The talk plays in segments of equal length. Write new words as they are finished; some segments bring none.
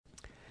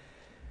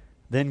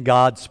Then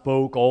God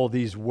spoke all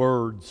these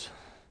words.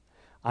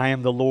 I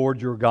am the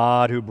Lord your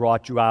God who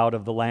brought you out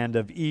of the land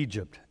of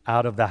Egypt,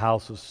 out of the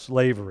house of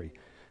slavery.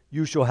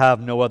 You shall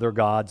have no other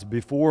gods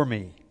before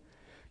me.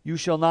 You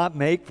shall not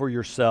make for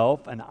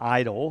yourself an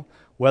idol,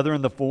 whether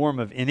in the form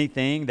of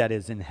anything that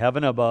is in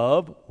heaven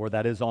above, or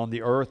that is on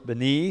the earth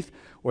beneath,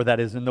 or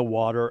that is in the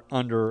water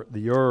under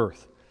the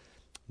earth.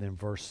 Then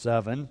verse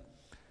 7,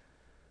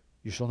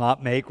 you shall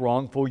not make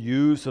wrongful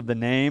use of the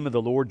name of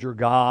the Lord your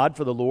God,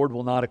 for the Lord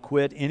will not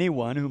acquit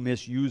anyone who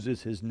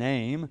misuses his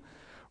name.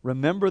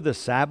 Remember the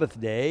Sabbath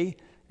day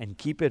and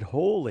keep it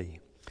holy.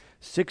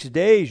 6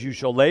 days you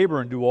shall labor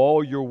and do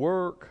all your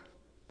work.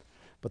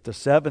 But the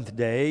seventh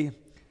day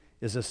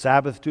is a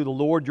Sabbath to the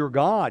Lord your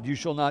God. You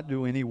shall not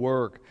do any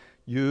work.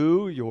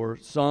 You, your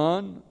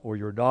son or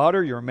your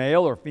daughter, your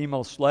male or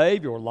female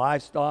slave, your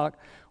livestock,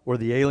 or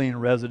the alien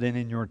resident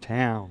in your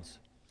towns.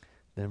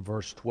 Then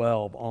verse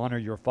 12, honor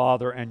your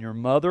father and your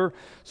mother,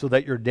 so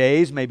that your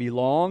days may be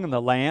long in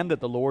the land that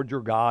the Lord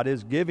your God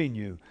is giving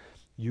you.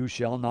 You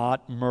shall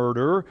not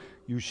murder.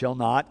 You shall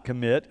not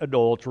commit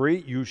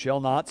adultery. You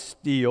shall not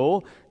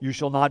steal. You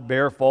shall not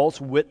bear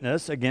false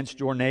witness against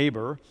your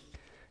neighbor.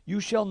 You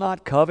shall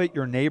not covet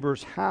your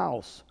neighbor's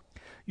house.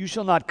 You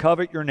shall not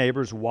covet your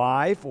neighbor's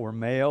wife or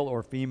male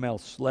or female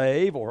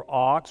slave or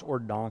ox or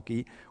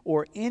donkey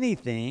or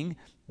anything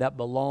that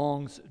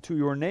belongs to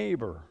your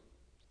neighbor.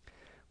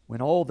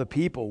 When all the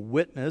people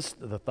witnessed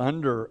the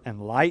thunder and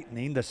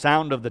lightning, the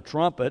sound of the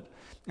trumpet,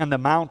 and the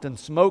mountain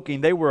smoking,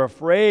 they were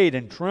afraid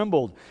and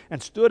trembled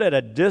and stood at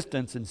a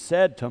distance and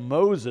said to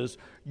Moses,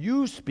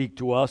 you speak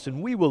to us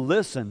and we will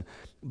listen,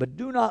 but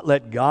do not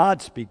let God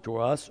speak to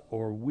us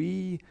or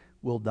we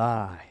will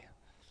die.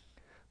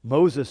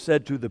 Moses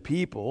said to the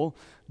people,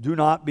 do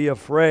not be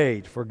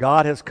afraid, for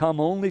God has come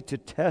only to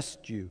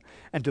test you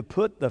and to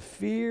put the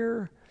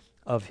fear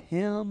of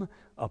him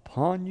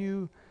upon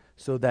you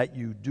so that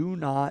you do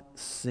not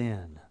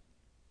sin.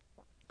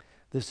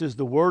 This is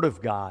the word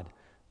of God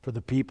for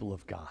the people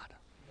of God.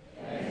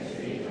 Thanks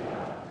be to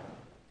God.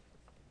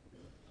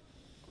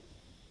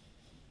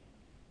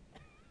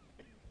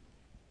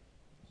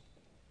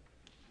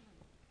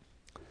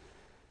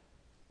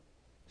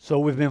 So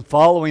we've been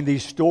following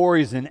these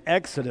stories in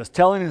Exodus,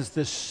 telling us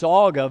this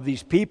saga of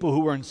these people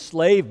who were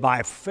enslaved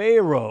by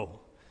Pharaoh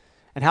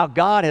and how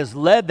God has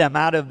led them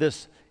out of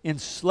this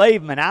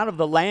enslavement, out of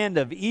the land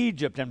of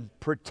Egypt, and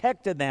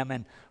protected them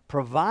and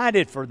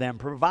provided for them,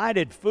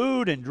 provided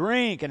food and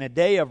drink and a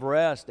day of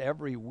rest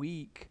every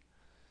week.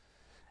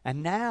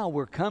 And now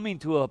we're coming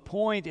to a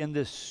point in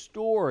this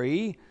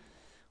story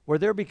where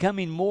they're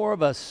becoming more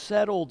of a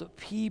settled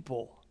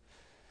people.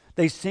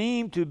 They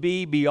seem to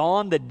be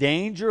beyond the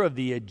danger of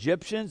the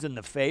Egyptians and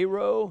the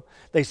Pharaoh.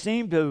 They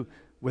seem to,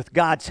 with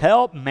God's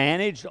help,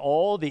 manage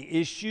all the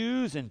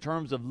issues in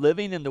terms of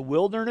living in the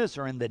wilderness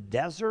or in the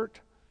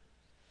desert.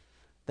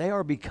 They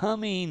are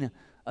becoming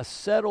a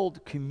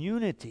settled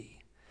community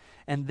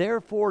and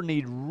therefore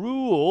need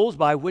rules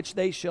by which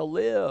they shall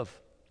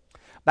live.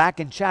 Back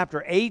in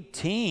chapter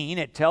 18,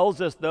 it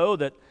tells us, though,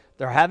 that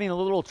they're having a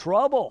little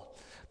trouble,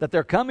 that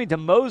they're coming to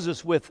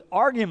Moses with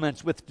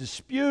arguments, with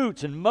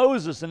disputes, and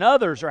Moses and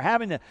others are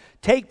having to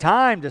take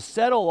time to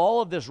settle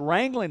all of this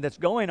wrangling that's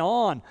going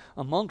on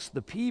amongst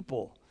the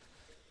people.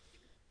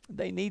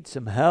 They need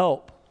some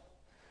help.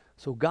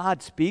 So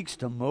God speaks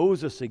to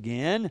Moses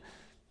again.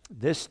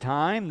 This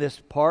time,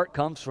 this part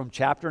comes from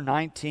chapter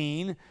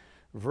 19,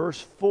 verse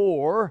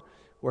 4,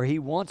 where he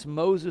wants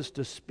Moses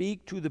to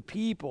speak to the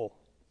people.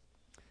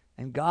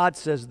 And God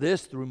says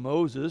this through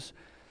Moses,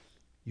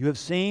 you have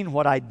seen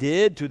what I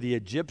did to the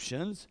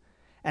Egyptians,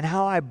 and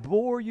how I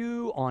bore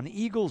you on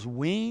eagle's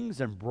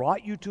wings and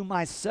brought you to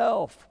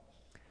myself.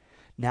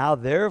 Now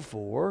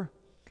therefore,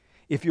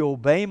 if you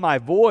obey my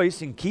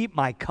voice and keep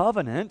my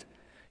covenant,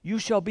 you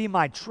shall be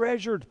my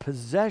treasured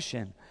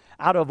possession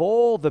out of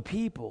all the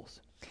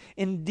peoples.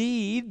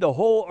 Indeed, the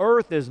whole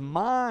earth is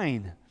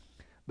mine,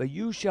 but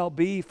you shall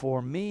be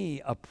for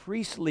me a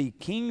priestly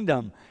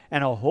kingdom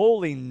and a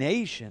holy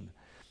nation.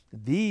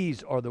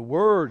 These are the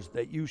words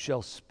that you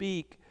shall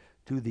speak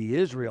to the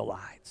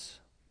Israelites.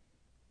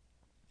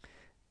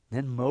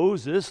 Then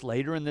Moses,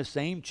 later in the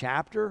same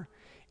chapter,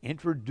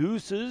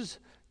 introduces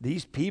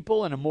these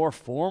people in a more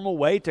formal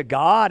way to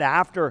God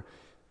after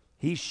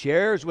he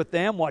shares with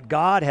them what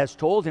God has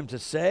told him to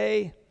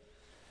say.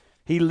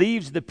 He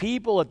leaves the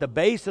people at the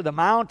base of the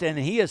mountain,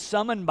 and he is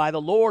summoned by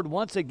the Lord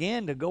once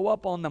again to go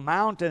up on the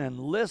mountain and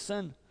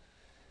listen.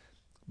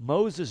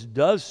 Moses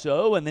does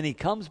so, and then he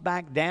comes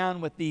back down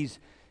with these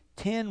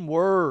 10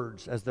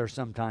 words, as they're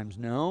sometimes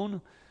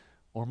known,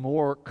 or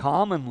more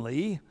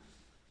commonly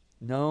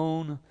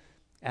known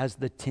as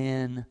the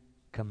 10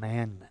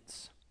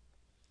 Commandments.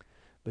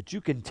 But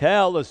you can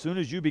tell as soon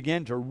as you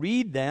begin to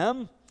read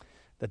them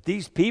that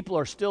these people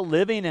are still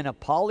living in a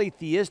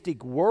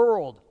polytheistic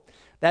world.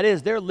 That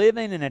is, they're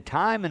living in a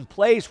time and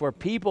place where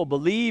people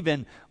believe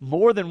in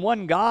more than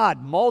one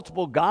God,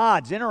 multiple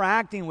gods,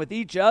 interacting with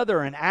each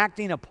other and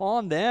acting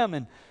upon them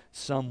in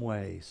some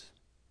ways.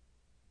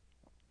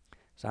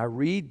 As I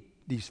read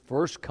these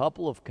first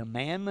couple of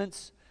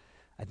commandments,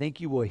 I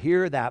think you will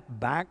hear that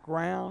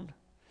background.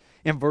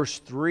 In verse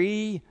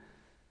 3,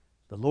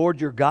 the Lord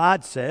your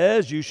God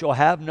says, you shall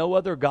have no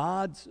other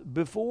gods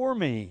before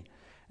me.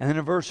 And then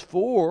in verse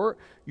 4,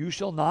 you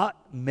shall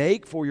not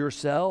make for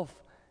yourself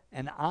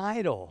an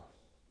idol.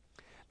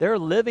 They're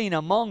living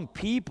among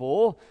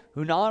people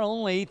who not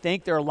only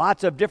think there are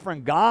lots of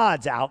different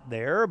gods out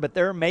there, but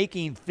they're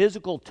making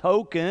physical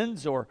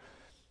tokens or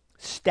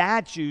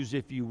statues,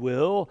 if you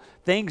will,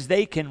 things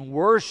they can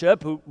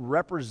worship who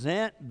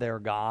represent their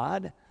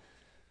God.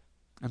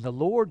 And the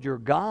Lord your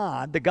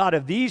God, the God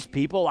of these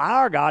people,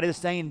 our God, is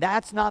saying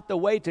that's not the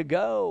way to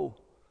go.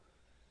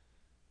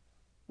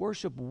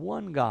 Worship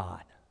one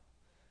God.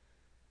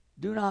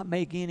 Do not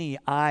make any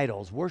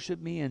idols. Worship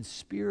me in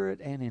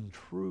spirit and in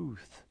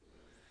truth.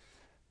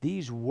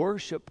 These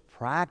worship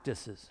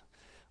practices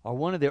are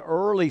one of the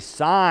early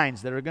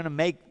signs that are going to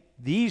make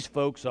these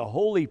folks a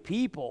holy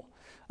people,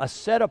 a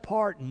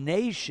set-apart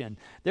nation.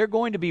 They're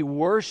going to be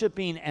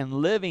worshiping and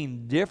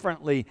living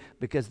differently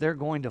because they're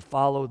going to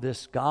follow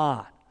this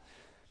God.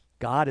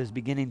 God is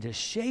beginning to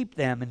shape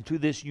them into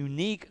this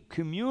unique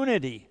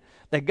community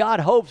that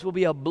God hopes will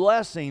be a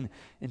blessing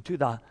into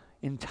the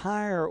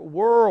entire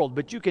world.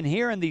 But you can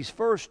hear in these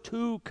first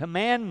two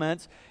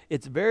commandments,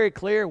 it's very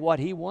clear what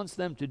He wants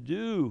them to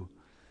do.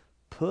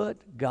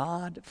 Put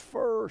God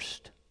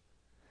first.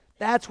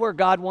 That's where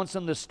God wants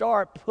them to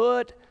start.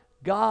 Put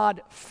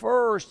God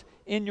first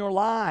in your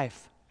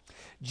life.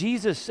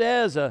 Jesus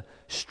says a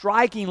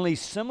strikingly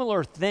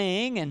similar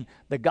thing in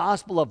the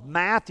Gospel of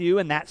Matthew,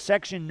 in that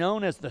section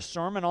known as the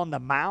Sermon on the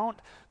Mount,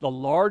 the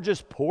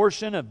largest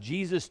portion of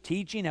Jesus'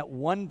 teaching at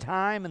one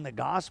time in the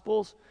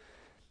Gospels.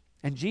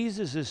 And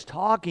Jesus is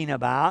talking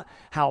about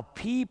how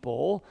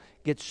people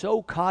get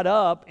so caught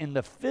up in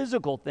the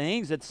physical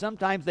things that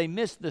sometimes they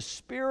miss the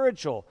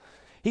spiritual.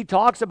 He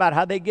talks about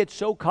how they get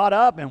so caught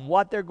up in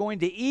what they're going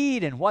to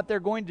eat and what they're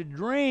going to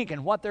drink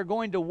and what they're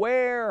going to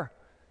wear.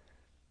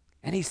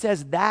 And he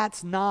says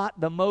that's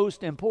not the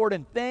most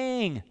important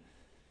thing.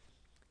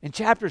 In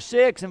chapter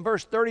 6 and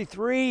verse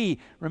 33,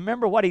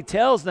 remember what he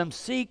tells them: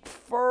 seek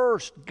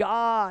first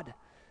God.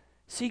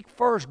 Seek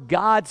first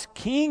God's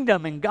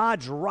kingdom and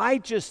God's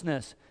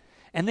righteousness.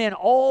 And then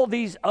all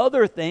these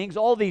other things,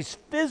 all these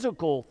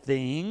physical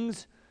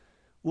things,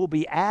 will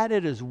be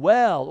added as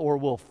well or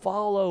will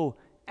follow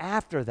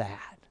after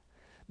that.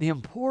 The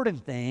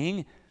important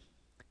thing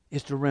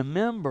is to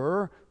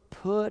remember,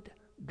 put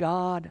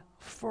God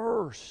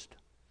first.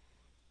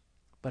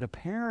 But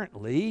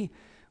apparently,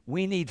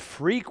 we need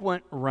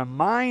frequent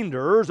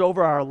reminders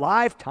over our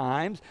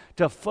lifetimes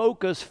to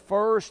focus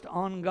first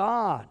on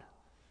God.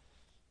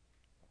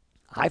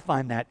 I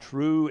find that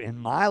true in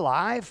my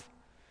life.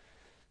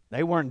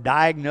 They weren't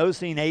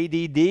diagnosing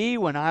ADD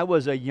when I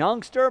was a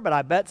youngster, but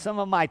I bet some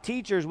of my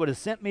teachers would have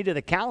sent me to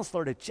the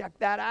counselor to check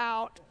that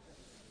out.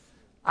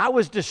 I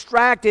was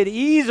distracted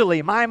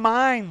easily. My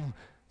mind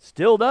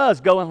still does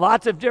go in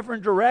lots of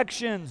different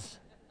directions.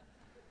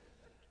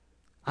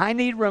 I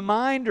need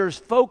reminders.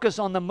 Focus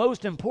on the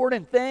most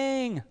important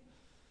thing.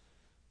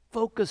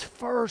 Focus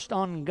first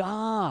on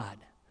God.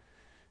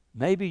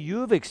 Maybe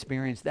you've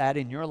experienced that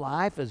in your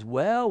life as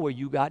well, where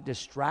you got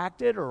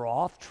distracted or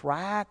off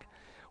track,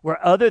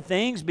 where other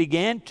things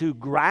began to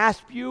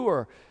grasp you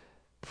or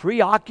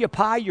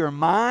preoccupy your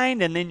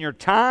mind and then your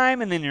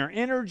time and then your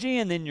energy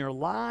and then your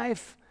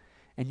life,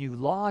 and you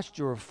lost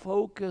your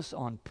focus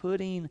on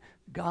putting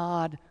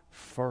God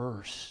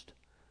first.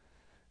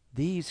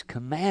 These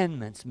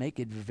commandments make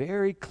it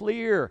very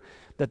clear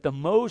that the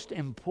most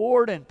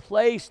important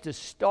place to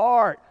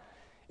start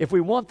if we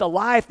want the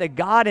life that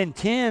God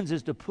intends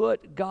is to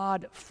put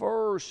God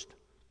first.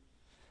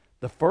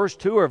 The first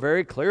two are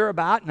very clear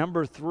about.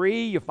 Number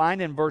 3, you find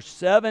in verse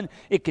 7,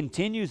 it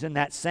continues in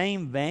that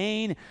same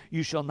vein.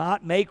 You shall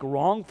not make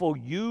wrongful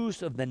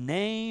use of the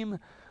name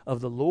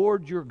of the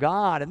Lord your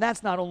God. And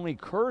that's not only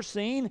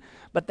cursing,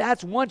 but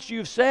that's once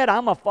you've said,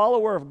 I'm a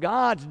follower of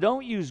God's,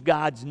 don't use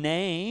God's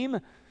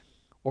name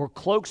or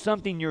cloak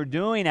something you're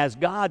doing as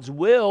God's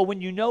will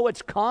when you know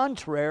it's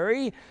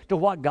contrary to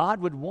what God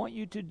would want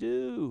you to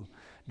do.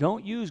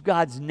 Don't use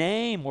God's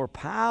name or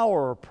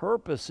power or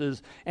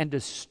purposes and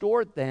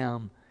distort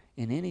them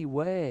in any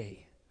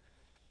way.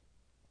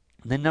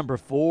 And then number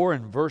 4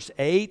 in verse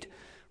 8,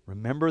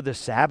 remember the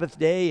Sabbath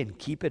day and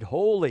keep it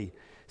holy.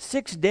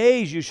 6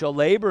 days you shall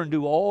labor and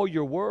do all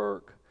your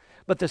work,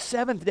 but the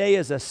 7th day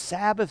is a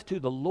Sabbath to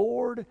the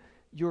Lord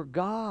your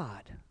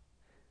God.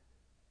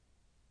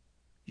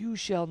 You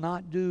shall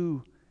not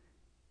do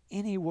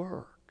any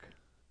work.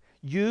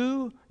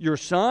 You, your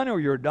son or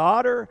your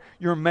daughter,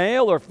 your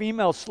male or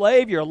female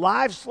slave, your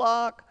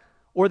livestock,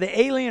 or the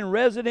alien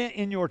resident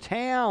in your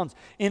towns.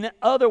 In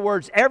other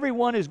words,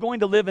 everyone is going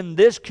to live in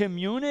this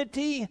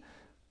community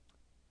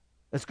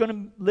that's going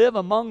to live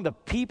among the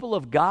people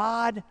of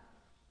God.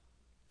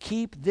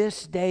 Keep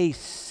this day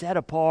set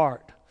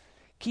apart.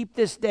 Keep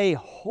this day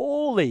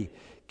holy.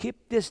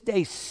 Keep this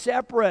day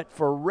separate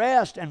for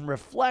rest and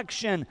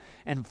reflection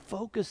and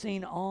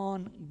focusing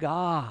on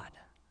God.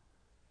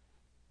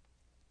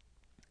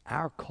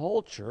 Our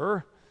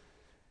culture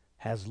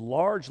has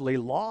largely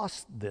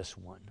lost this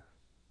one.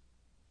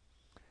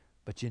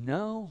 But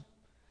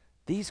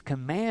these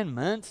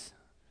commandments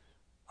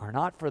are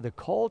not for the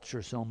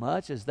culture so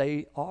much as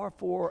they are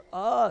for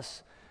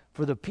us,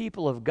 for the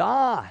people of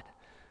God,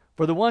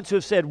 for the ones who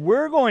have said,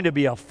 we're going to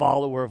be a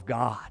follower of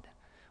God.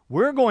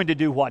 We're going to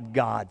do what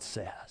God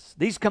says.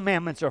 These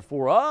commandments are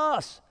for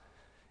us.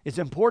 It's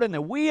important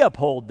that we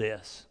uphold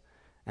this.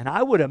 And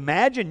I would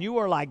imagine you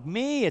are like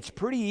me. It's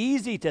pretty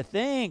easy to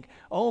think,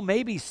 oh,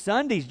 maybe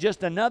Sunday's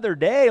just another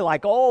day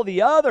like all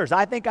the others.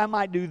 I think I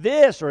might do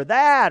this or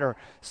that or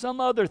some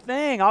other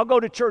thing. I'll go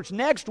to church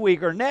next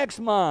week or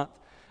next month.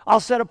 I'll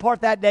set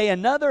apart that day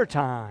another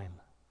time.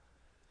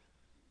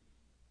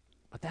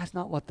 But that's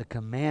not what the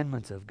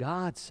commandments of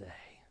God say.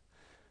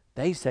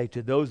 They say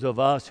to those of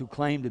us who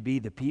claim to be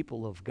the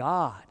people of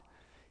God,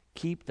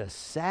 keep the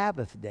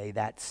Sabbath day,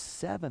 that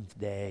seventh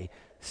day,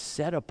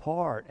 set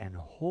apart and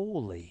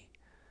holy,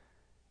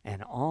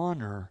 and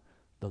honor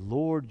the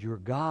Lord your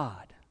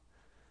God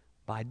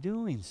by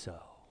doing so.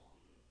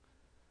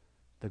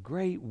 The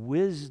great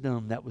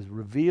wisdom that was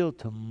revealed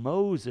to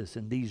Moses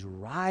in these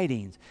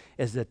writings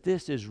is that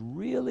this is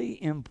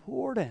really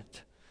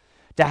important.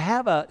 To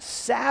have a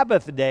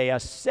Sabbath day, a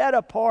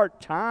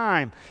set-apart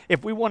time,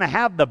 if we want to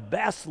have the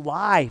best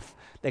life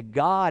that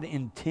God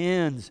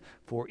intends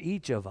for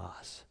each of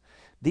us.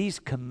 These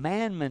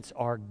commandments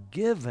are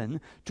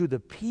given to the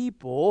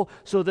people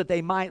so that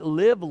they might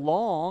live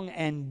long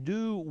and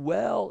do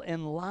well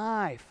in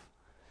life.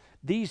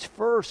 These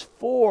first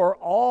four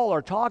all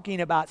are talking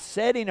about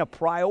setting a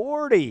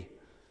priority.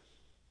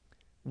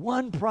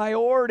 One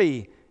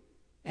priority,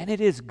 and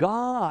it is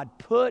God.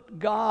 Put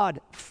God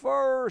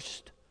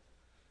first.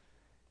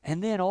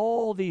 And then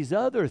all these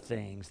other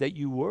things that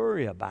you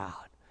worry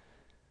about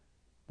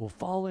will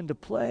fall into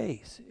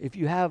place. If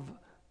you have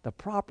the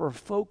proper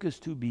focus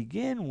to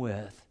begin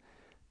with,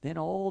 then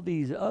all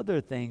these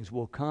other things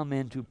will come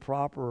into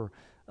proper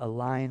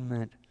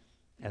alignment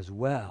as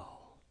well.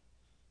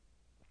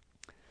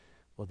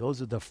 Well,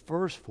 those are the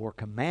first four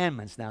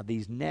commandments. Now,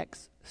 these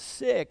next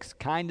six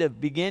kind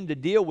of begin to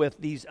deal with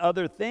these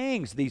other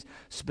things, these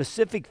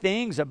specific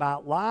things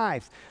about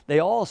life. They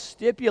all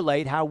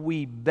stipulate how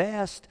we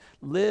best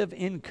live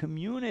in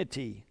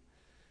community.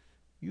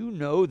 You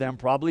know them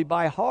probably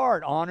by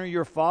heart. Honor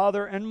your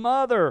father and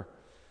mother.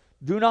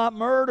 Do not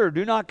murder.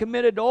 Do not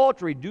commit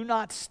adultery. Do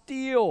not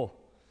steal.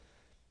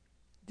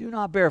 Do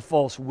not bear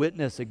false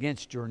witness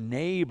against your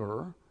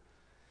neighbor.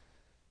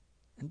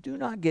 And do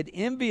not get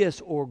envious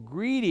or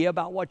greedy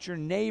about what your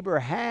neighbor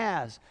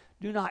has.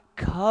 Do not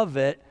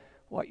covet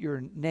what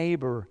your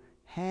neighbor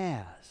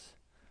has.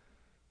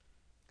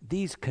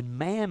 These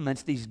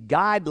commandments, these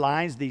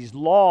guidelines, these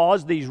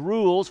laws, these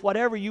rules,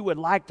 whatever you would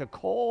like to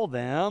call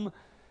them,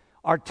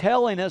 are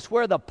telling us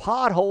where the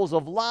potholes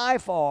of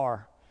life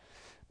are.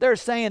 They're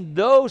saying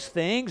those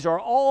things are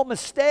all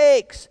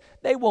mistakes.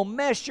 They will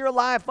mess your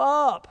life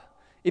up.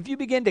 If you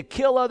begin to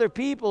kill other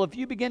people, if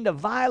you begin to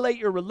violate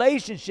your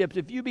relationships,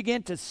 if you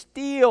begin to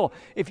steal,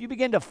 if you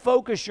begin to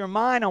focus your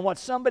mind on what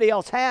somebody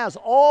else has,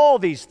 all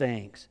these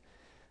things,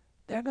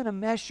 they're going to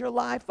mess your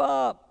life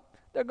up.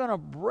 They're going to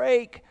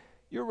break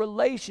your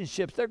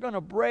relationships. They're going to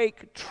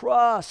break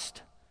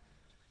trust.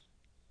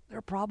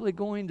 They're probably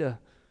going to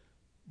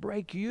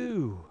break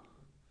you.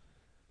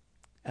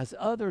 As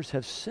others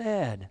have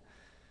said,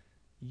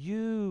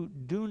 you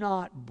do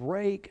not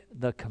break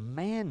the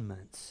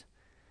commandments.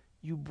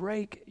 You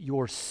break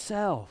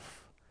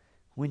yourself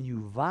when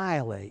you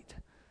violate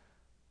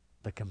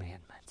the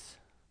commandments.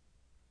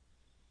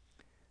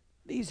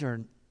 These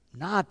are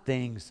not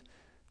things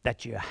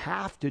that you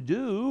have to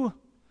do.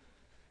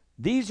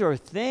 These are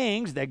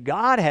things that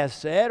God has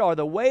said are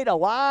the way to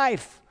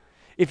life.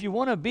 If you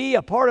want to be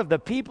a part of the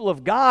people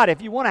of God,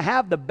 if you want to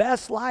have the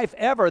best life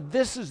ever,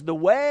 this is the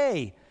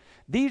way.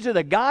 These are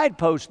the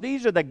guideposts.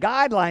 These are the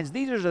guidelines.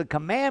 These are the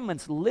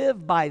commandments.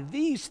 Live by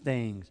these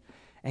things,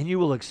 and you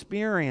will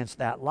experience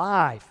that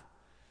life.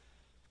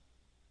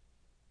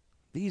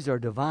 These are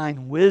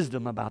divine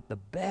wisdom about the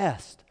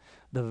best,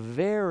 the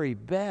very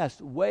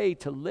best way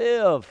to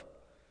live.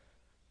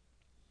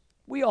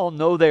 We all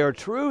know they are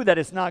true, that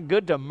it's not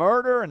good to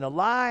murder and to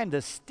lie and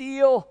to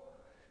steal.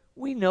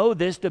 We know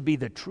this to be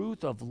the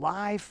truth of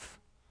life.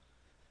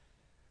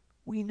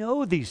 We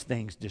know these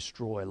things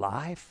destroy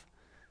life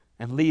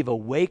and leave a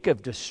wake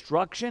of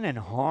destruction and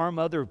harm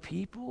other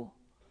people.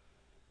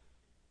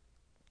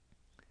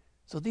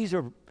 So these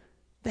are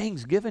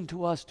things given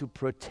to us to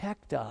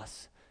protect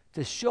us,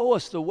 to show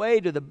us the way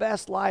to the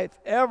best life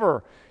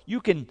ever. You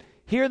can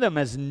hear them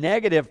as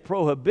negative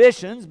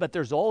prohibitions, but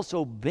there's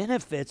also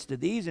benefits to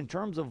these in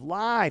terms of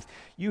life.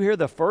 You hear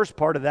the first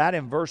part of that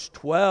in verse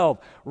 12.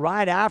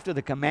 Right after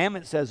the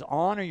commandment says,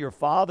 honor your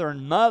father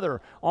and mother,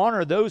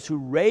 honor those who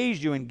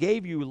raised you and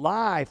gave you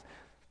life,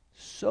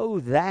 so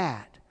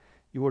that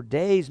your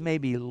days may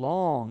be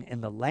long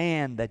in the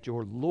land that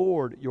your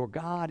Lord, your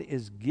God,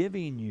 is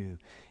giving you.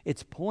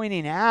 It's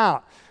pointing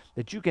out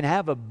that you can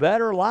have a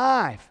better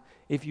life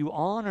if you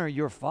honor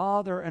your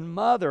father and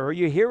mother. Or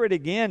you hear it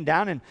again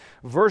down in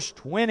verse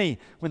 20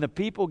 when the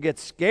people get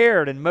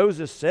scared and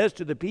Moses says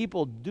to the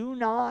people, do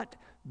not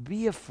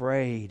be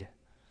afraid.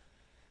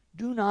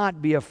 Do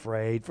not be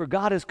afraid, for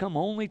God has come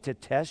only to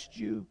test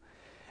you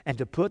and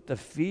to put the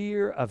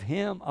fear of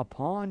Him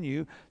upon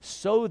you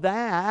so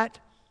that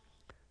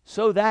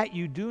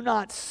you do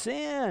not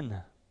sin.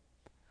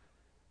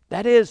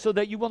 That is, so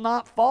that you will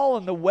not fall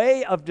in the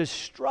way of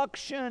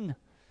destruction,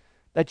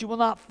 that you will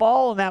not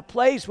fall in that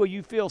place where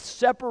you feel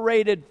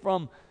separated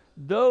from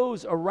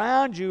those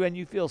around you and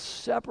you feel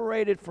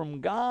separated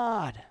from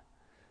God.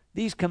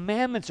 These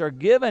commandments are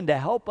given to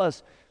help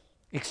us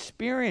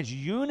experience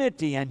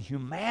unity and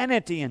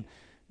humanity and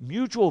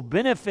mutual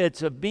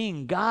benefits of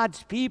being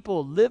God's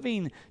people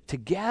living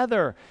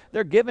together.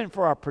 They're given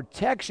for our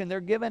protection.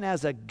 They're given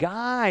as a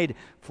guide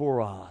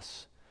for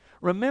us.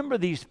 Remember,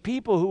 these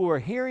people who are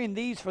hearing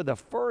these for the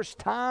first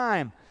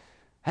time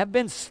have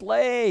been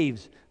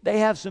slaves. They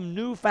have some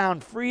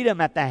newfound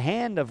freedom at the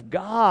hand of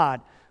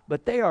God,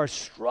 but they are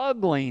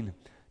struggling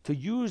to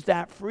use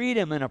that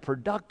freedom in a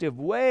productive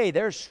way.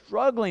 They're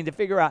struggling to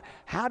figure out,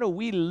 how do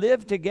we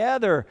live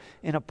together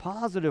in a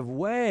positive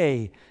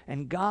way?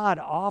 And God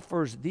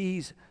offers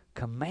these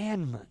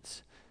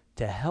commandments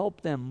to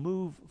help them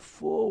move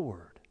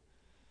forward.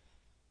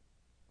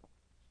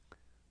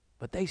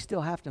 But they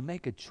still have to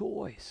make a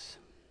choice.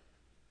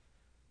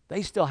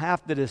 They still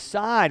have to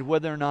decide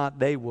whether or not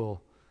they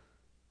will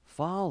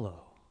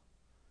follow.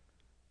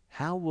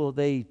 How will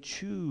they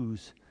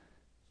choose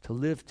to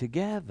live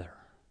together?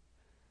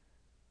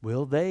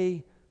 Will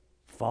they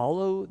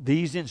follow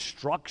these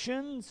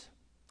instructions,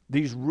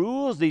 these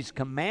rules, these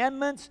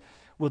commandments?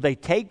 Will they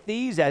take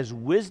these as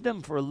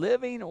wisdom for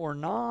living or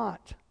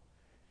not?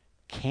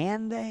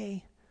 Can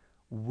they?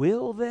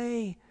 Will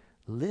they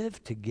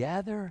live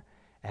together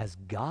as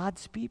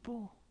God's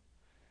people?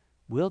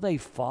 Will they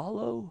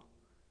follow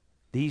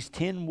these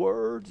 10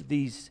 words,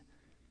 these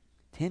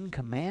 10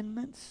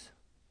 commandments?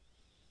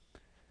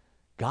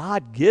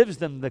 God gives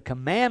them the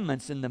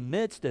commandments in the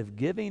midst of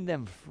giving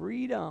them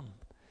freedom.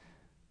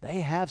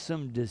 They have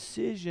some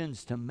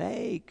decisions to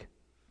make.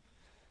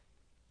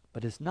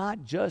 But it's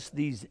not just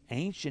these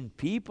ancient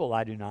people,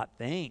 I do not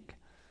think,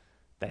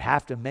 that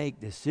have to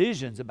make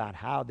decisions about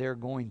how they're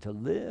going to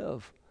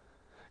live.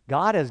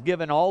 God has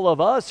given all of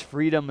us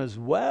freedom as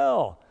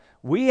well.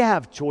 We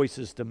have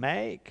choices to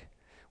make.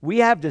 We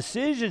have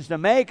decisions to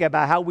make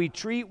about how we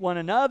treat one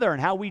another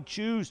and how we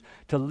choose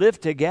to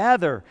live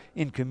together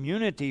in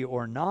community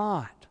or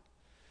not.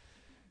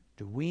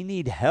 Do we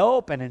need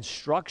help and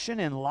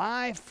instruction in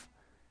life?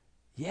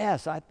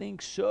 Yes, I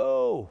think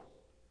so.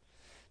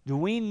 Do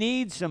we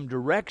need some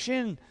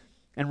direction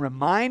and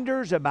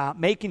reminders about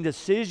making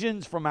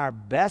decisions from our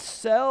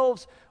best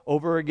selves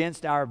over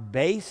against our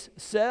base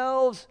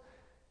selves?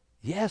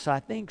 Yes, I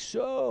think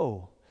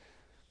so.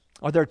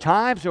 Are there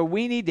times where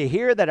we need to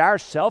hear that our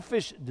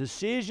selfish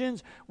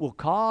decisions will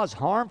cause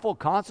harmful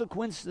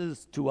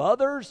consequences to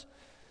others?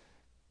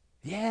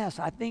 Yes,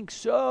 I think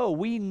so.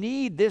 We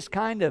need this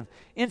kind of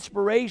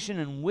inspiration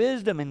and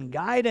wisdom and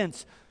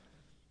guidance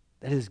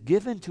that is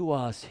given to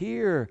us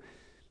here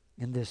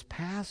in this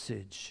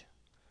passage.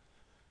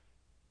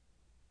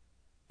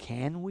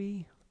 Can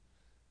we,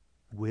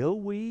 will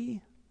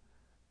we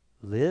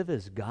live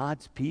as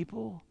God's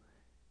people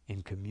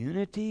in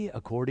community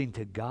according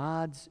to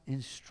God's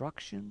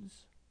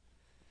instructions?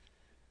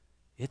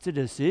 It's a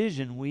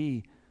decision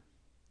we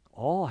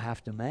all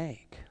have to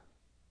make.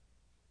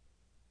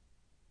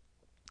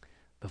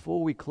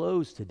 Before we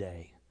close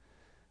today,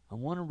 I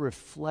want to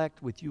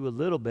reflect with you a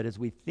little bit as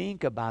we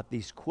think about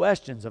these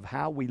questions of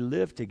how we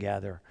live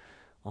together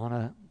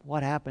on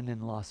what happened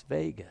in Las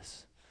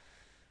Vegas.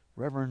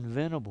 Reverend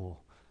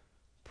Venable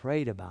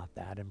prayed about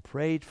that and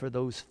prayed for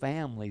those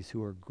families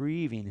who are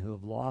grieving, who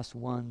have lost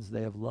ones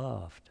they have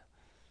loved.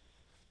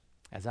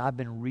 As I've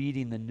been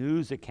reading the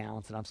news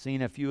accounts and I've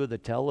seen a few of the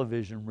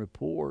television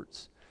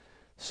reports,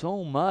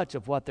 so much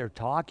of what they're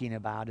talking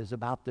about is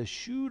about the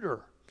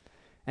shooter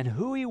and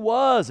who he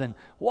was and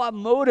what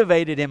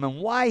motivated him and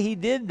why he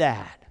did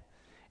that.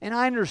 And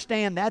I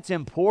understand that's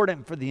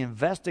important for the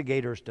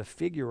investigators to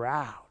figure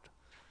out.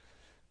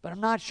 But I'm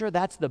not sure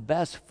that's the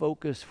best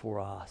focus for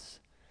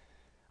us.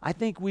 I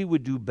think we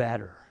would do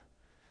better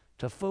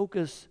to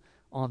focus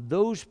on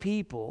those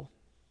people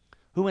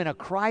who in a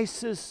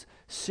crisis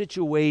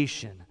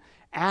situation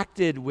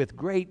acted with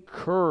great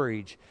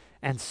courage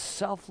and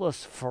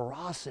selfless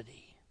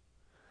ferocity.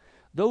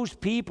 Those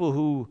people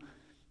who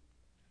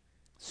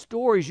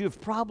stories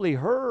you've probably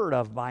heard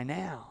of by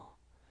now.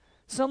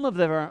 Some of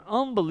them are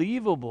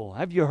unbelievable.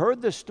 Have you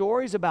heard the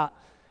stories about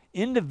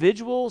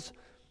individuals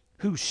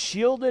who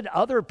shielded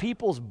other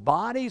people's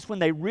bodies when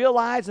they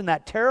realized in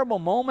that terrible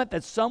moment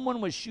that someone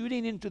was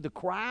shooting into the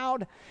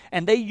crowd,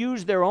 and they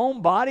used their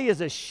own body as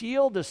a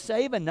shield to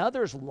save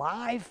another's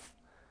life?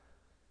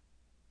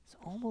 It's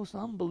almost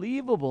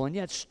unbelievable. And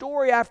yet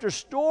story after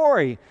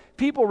story,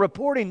 people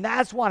reporting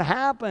that's what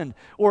happened,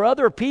 or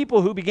other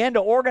people who began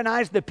to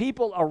organize the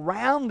people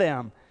around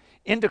them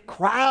into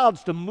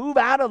crowds to move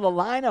out of the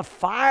line of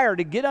fire,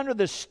 to get under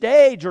the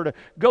stage, or to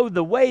go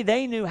the way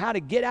they knew how to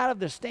get out of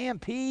the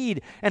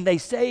stampede. And they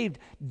saved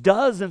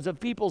dozens of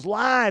people's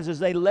lives as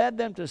they led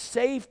them to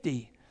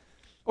safety.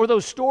 Or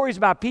those stories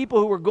about people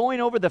who were going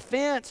over the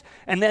fence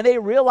and then they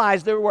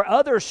realized there were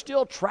others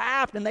still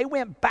trapped and they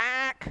went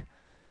back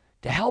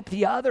to help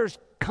the others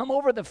come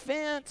over the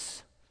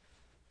fence.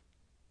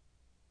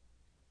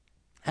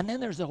 And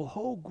then there's a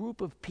whole group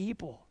of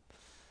people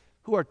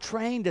who are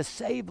trained to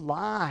save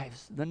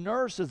lives. The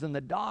nurses and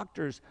the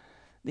doctors,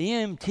 the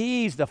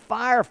EMTs, the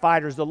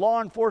firefighters, the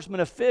law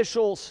enforcement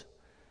officials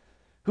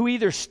who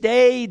either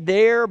stayed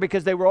there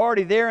because they were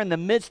already there in the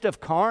midst of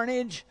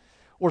carnage,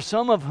 or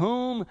some of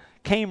whom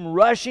came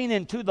rushing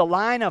into the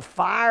line of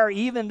fire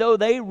even though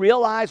they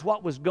realized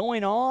what was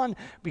going on,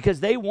 because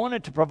they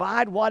wanted to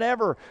provide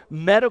whatever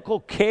medical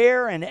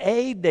care and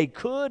aid they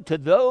could to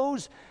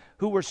those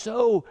who were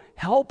so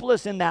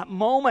helpless in that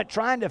moment,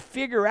 trying to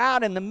figure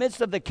out in the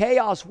midst of the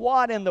chaos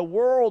what in the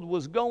world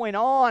was going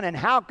on and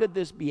how could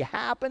this be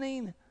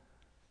happening.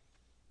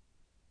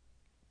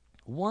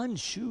 One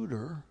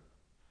shooter,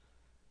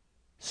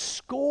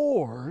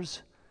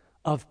 scores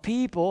of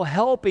people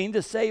helping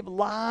to save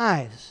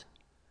lives.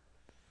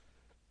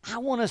 I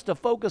want us to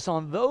focus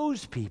on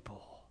those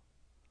people.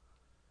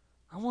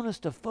 I want us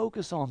to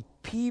focus on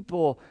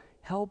people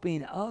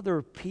helping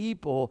other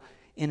people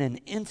in an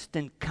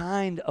instant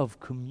kind of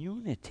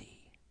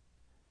community.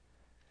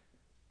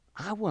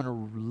 I want to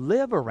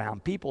live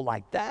around people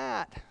like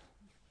that.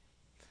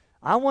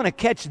 I want to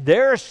catch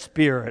their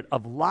spirit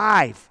of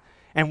life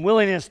and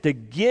willingness to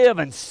give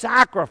and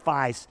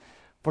sacrifice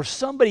for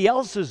somebody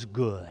else's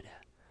good.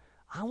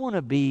 I want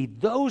to be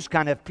those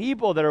kind of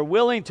people that are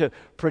willing to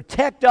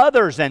protect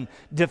others and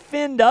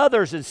defend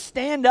others and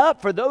stand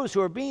up for those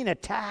who are being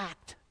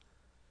attacked.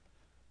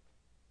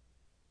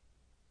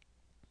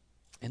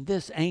 In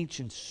this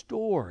ancient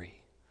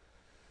story,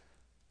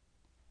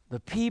 the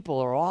people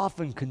are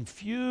often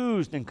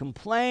confused and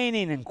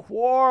complaining and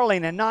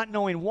quarreling and not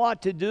knowing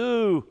what to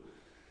do.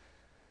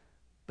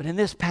 But in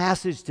this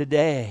passage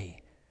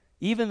today,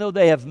 even though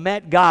they have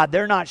met God,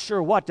 they're not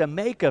sure what to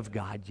make of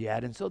God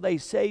yet. And so they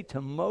say to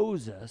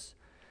Moses,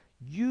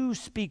 "You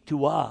speak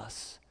to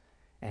us,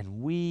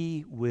 and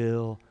we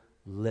will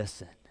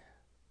listen."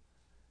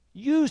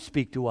 You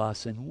speak to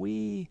us, and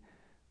we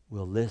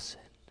will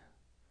listen.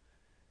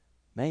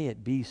 May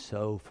it be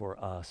so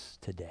for us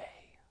today.